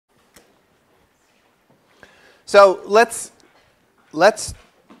So let's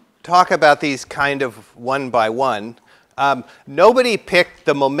talk about these kind of one by one. Nobody picked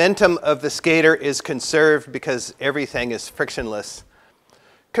the momentum of the skater is conserved because everything is frictionless.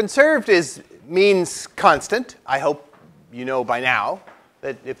 Conserved means constant. I hope you know by now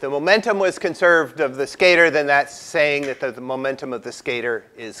that if the momentum was conserved of the skater, then that's saying that the momentum of the skater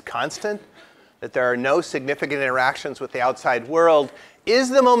is constant, that there are no significant interactions with the outside world. Is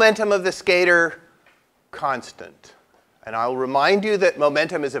the momentum of the skater constant? And I'll remind you that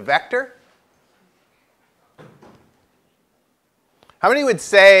momentum is a vector. How many would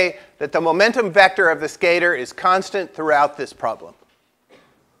say that the momentum vector of the skater is constant throughout this problem?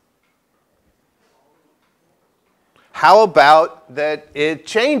 How about that it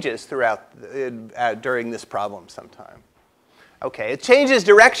changes throughout during this problem sometime? Okay, it changes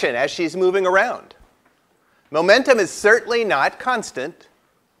direction as she's moving around. Momentum is certainly not constant.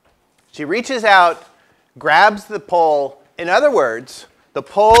 She reaches out, grabs the pole. In other words, the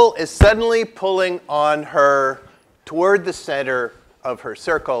pole is suddenly pulling on her toward the center of her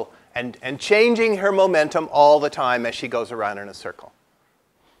circle and changing her momentum all the time as she goes around in a circle.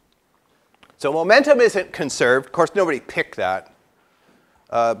 So momentum isn't conserved. Of course, nobody picked that.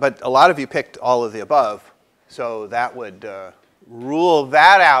 But a lot of you picked all of the above. So that would rule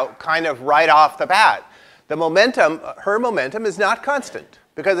that out kind of right off the bat. The momentum, her momentum is not constant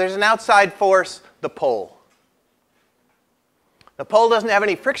because there's an outside force, the pole. The pole doesn't have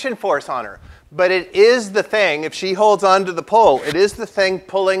any friction force on her, but it is the thing, if she holds onto the pole, it is the thing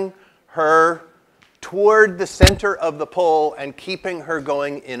pulling her toward the center of the pole and keeping her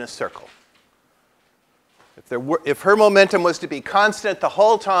going in a circle. If her momentum was to be constant the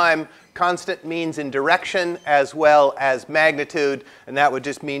whole time, constant means in direction as well as magnitude, and that would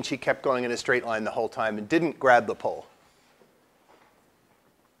just mean she kept going in a straight line the whole time and didn't grab the pole.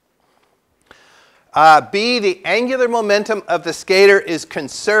 B, the angular momentum of the skater is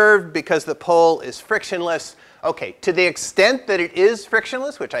conserved because the pole is frictionless. Okay, to the extent that it is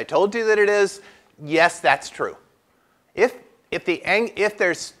frictionless, which I told you that it is, yes, that's true. If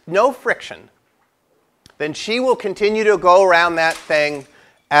there's no friction, then she will continue to go around that thing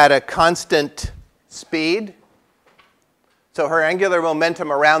at a constant speed. So her angular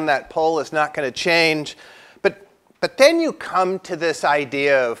momentum around that pole is not going to change. But then you come to this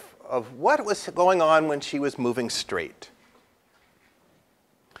idea of what was going on when she was moving straight.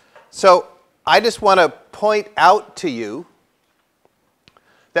 So I just want to point out to you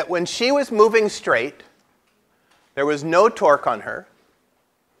that when she was moving straight, there was no torque on her.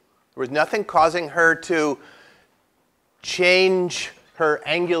 There was nothing causing her to change her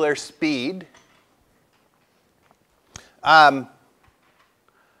angular speed.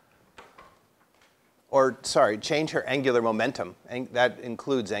 Change her angular momentum. That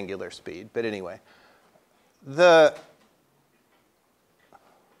includes angular speed. But anyway, that's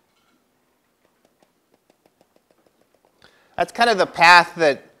kind of the path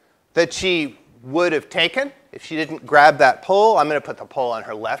that she would have taken if she didn't grab that pole. I'm going to put the pole on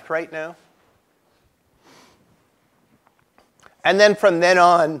her left right now. And then from then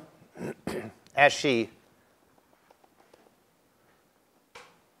on, as she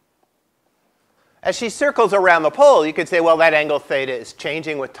circles around the pole, you could say, well, that angle theta is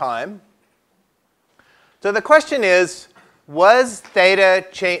changing with time. So the question is, was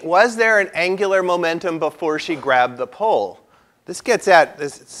there an angular momentum before she grabbed the pole? This gets at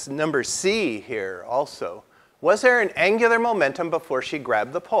this number C here also. Was there an angular momentum before she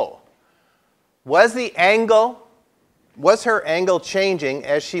grabbed the pole? Was her angle changing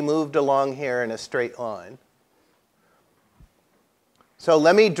as she moved along here in a straight line? So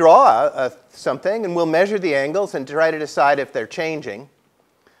let me draw something, and we'll measure the angles and try to decide if they're changing.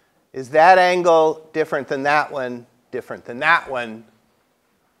 Is that angle different than that one, different than that one?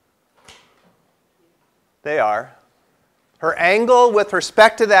 They are. Her angle with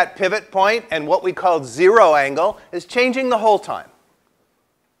respect to that pivot point and what we call zero angle is changing the whole time.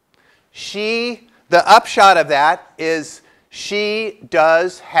 The upshot of that is she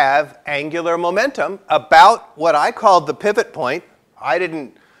does have angular momentum about what I called the pivot point. I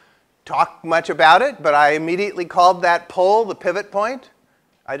didn't talk much about it, but I immediately called that pole the pivot point.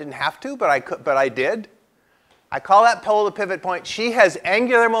 I didn't have to, but I did. I call that pole the pivot point. She has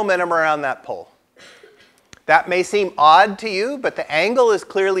angular momentum around that pole. That may seem odd to you, but the angle is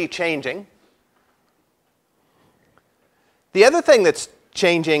clearly changing. The other thing that's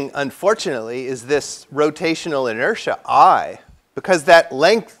changing, unfortunately, is this rotational inertia, I, because the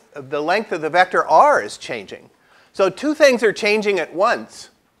length of the vector r is changing. So two things are changing at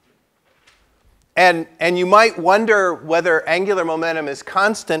once. And you might wonder whether angular momentum is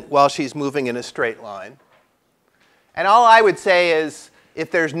constant while she's moving in a straight line. And all I would say is, if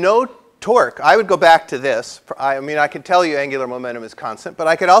there's no torque, I would go back to this. I mean, I could tell you angular momentum is constant, but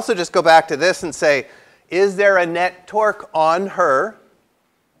I could also just go back to this and say, is there a net torque on her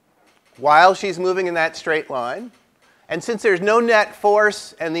while she's moving in that straight line? And since there's no net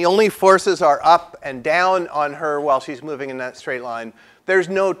force and the only forces are up and down on her while she's moving in that straight line, there's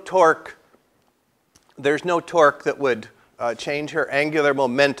no torque. There's no torque that would change her angular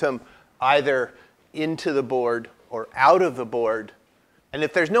momentum either into the board or out of the board. And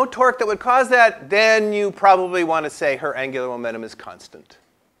if there's no torque that would cause that, then you probably want to say her angular momentum is constant,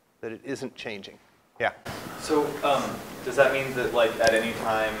 that it isn't changing. Yeah? So does that mean that like at any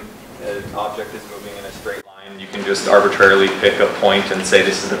time an object is moving in a straight line, you can just arbitrarily pick a point and say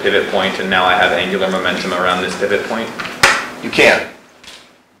this is the pivot point and now I have angular momentum around this pivot point? You can.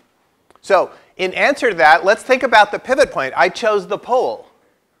 So in answer to that, let's think about the pivot point. I chose the pole.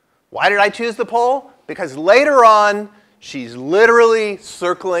 Why did I choose the pole? Because later on, she's literally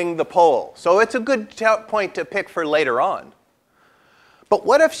circling the pole. So it's a good point to pick for later on. But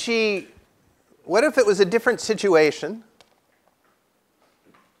what if it was a different situation?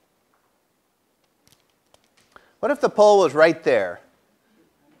 What if the pole was right there?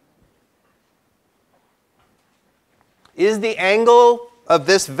 Is the angle of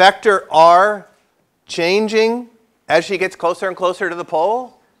this vector r changing as she gets closer and closer to the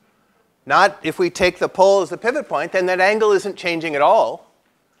pole? Not if we take the pole as the pivot point, then that angle isn't changing at all.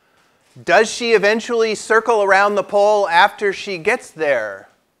 Does she eventually circle around the pole after she gets there?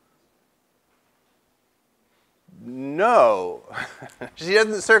 No. She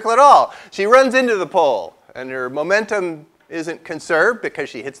doesn't circle at all. She runs into the pole, and her momentum isn't conserved because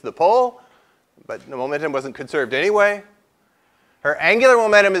she hits the pole, but the momentum wasn't conserved anyway. Her angular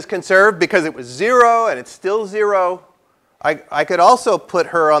momentum is conserved because it was 0, and it's still 0. I could also put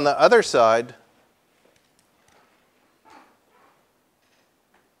her on the other side.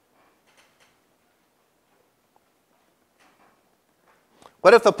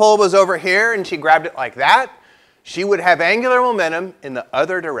 What if the pole was over here and she grabbed it like that? She would have angular momentum in the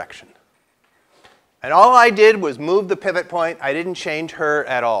other direction. And all I did was move the pivot point. I didn't change her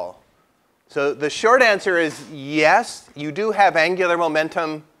at all. So the short answer is yes, you do have angular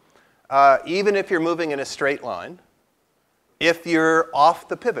momentum even if you're moving in a straight line, if you're off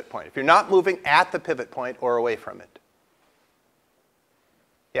the pivot point, if you're not moving at the pivot point or away from it.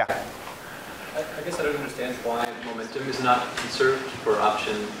 Yeah? I guess I don't understand why momentum is not conserved for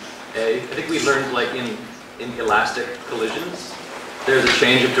option A. I think we learned like in elastic collisions, there's a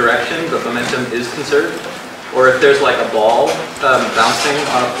change of direction, but momentum is conserved. Or if there's like a ball bouncing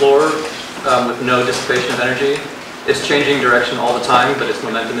on a floor with no dissipation of energy, it's changing direction all the time, but its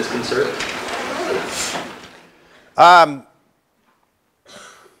momentum is conserved.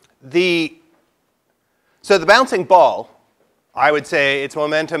 So the bouncing ball, I would say its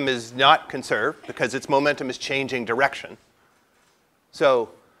momentum is not conserved because its momentum is changing direction. So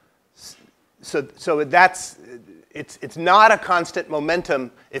that's, it's not a constant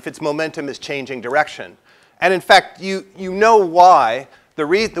momentum if its momentum is changing direction. And in fact, you know why. The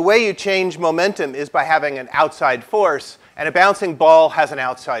way you change momentum is by having an outside force, and a bouncing ball has an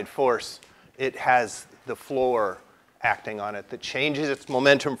outside force. It has the floor acting on it that changes its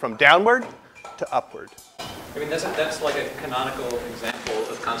momentum from downward to upward. I mean, that's like a canonical example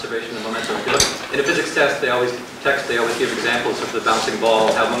of conservation of momentum. In a physics test, they always give examples of the bouncing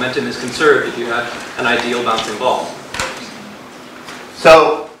ball, how momentum is conserved if you have an ideal bouncing ball.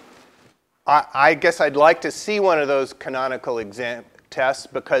 So I guess I'd like to see one of those canonical tests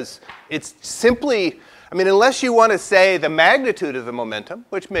because it's simply, I mean, unless you want to say the magnitude of the momentum,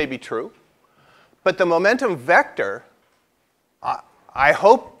 which may be true, but the momentum vector, I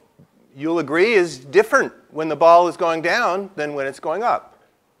hope you'll agree, is different when the ball is going down than when it's going up.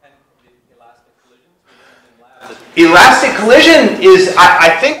 And the elastic collisions? Elastic collision is,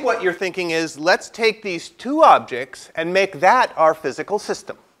 I think what you're thinking is, let's take these two objects and make that our physical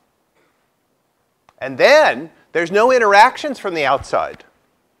system. And then there's no interactions from the outside.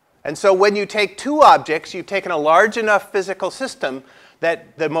 And so when you take two objects, you've taken a large enough physical system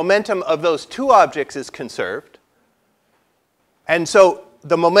that the momentum of those two objects is conserved. And so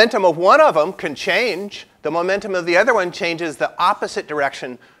the momentum of one of them can change. The momentum of the other one changes the opposite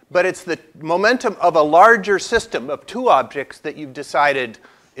direction. But it's the momentum of a larger system of two objects that you've decided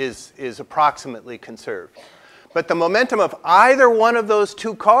is approximately conserved. But the momentum of either one of those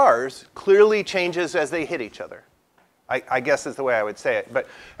two cars clearly changes as they hit each other. I guess is the way I would say it. But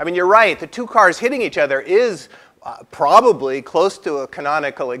I mean, you're right. The two cars hitting each other is probably close to a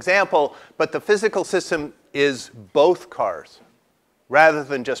canonical example, but the physical system is both cars rather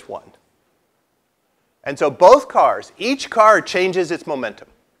than just one. And so both cars, each car changes its momentum.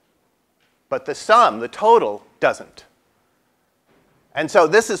 But the sum, the total, doesn't. And so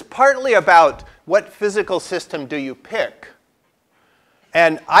this is partly about what physical system do you pick.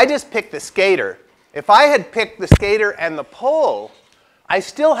 And I just picked the skater. If I had picked the skater and the pole, I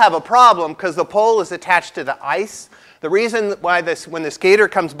still have a problem because the pole is attached to the ice. The reason why when the skater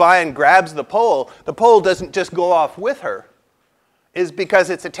comes by and grabs the pole doesn't just go off with her, is because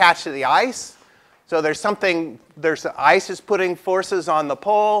it's attached to the ice. So the ice is putting forces on the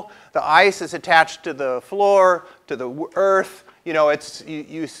pole. The ice is attached to the floor, to the earth. You know,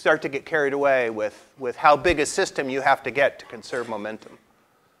 you start to get carried away with how big a system you have to get to conserve momentum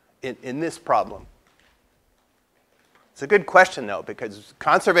in this problem. It's a good question, though, because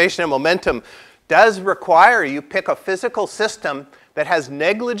conservation of momentum does require you pick a physical system that has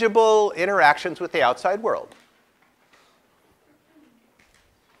negligible interactions with the outside world.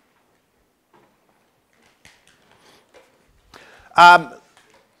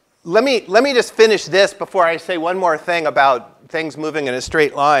 Let me just finish this before I say one more thing about things moving in a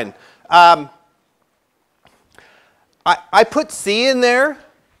straight line. I put C in there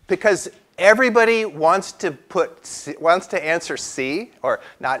because everybody wants to answer C, or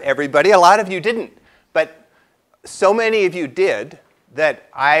not everybody. A lot of you didn't, but so many of you did that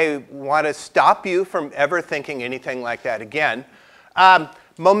I want to stop you from ever thinking anything like that again.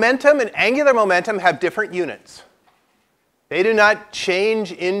 Momentum and angular momentum have different units. They do not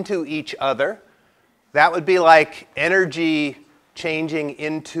change into each other. That would be like energy changing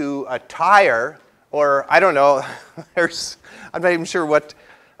into a tire, or I don't know, I'm not even sure what,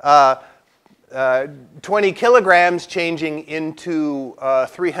 20 kilograms changing into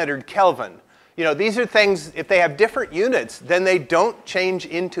 300 Kelvin. You know, these are things, if they have different units, then they don't change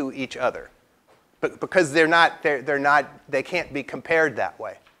into each other, because they can't be compared that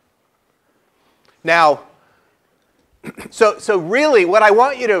way. Now, so really what I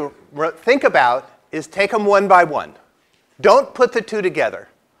want you to think about is take them one by one. Don't put the two together.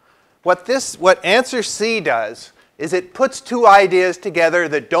 What answer C does is it puts two ideas together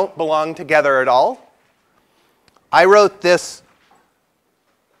that don't belong together at all. I wrote that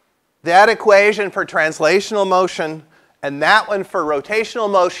equation for translational motion and that one for rotational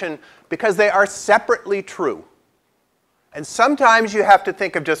motion because they are separately true. And sometimes you have to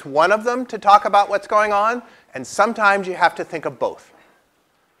think of just one of them to talk about what's going on, and sometimes you have to think of both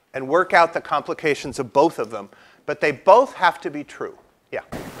and work out the complications of both of them. But they both have to be true. Yeah?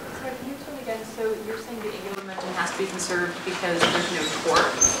 Sorry, can you tell me again? So you're saying the angular momentum has to be conserved because there's no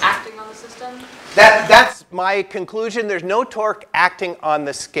torque acting on the system? That's my conclusion. There's no torque acting on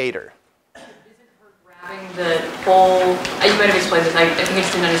the skater. Isn't her grabbing the pole? You might have explained this. I think I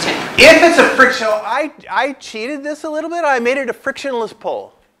just didn't understand. If it's a frictional, I cheated this a little bit. I made it a frictionless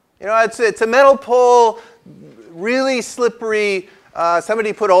pole. You know, it's a metal pole, really slippery.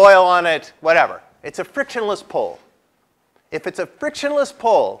 Somebody put oil on it, whatever. It's a frictionless pole. If it's a frictionless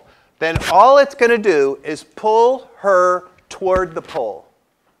pole, then all it's going to do is pull her toward the pole.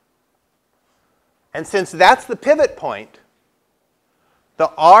 And since that's the pivot point, the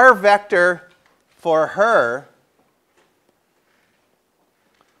R vector for her,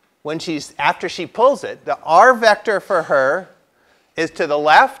 after she pulls it, the R vector for her is to the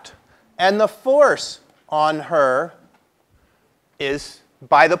left, and the force on her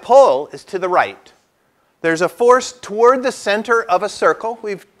by the pole is to the right. There's a force toward the center of a circle.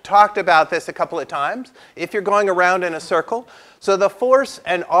 We've talked about this a couple of times. If you're going around in a circle. So the force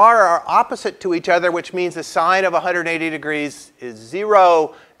and R are opposite to each other, which means the sine of 180 degrees is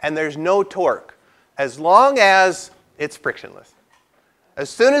 0, and there's no torque, as long as it's frictionless. As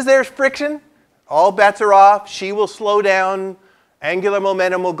soon as there's friction, all bets are off. She will slow down. Angular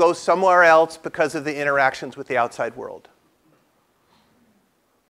momentum will go somewhere else because of the interactions with the outside world.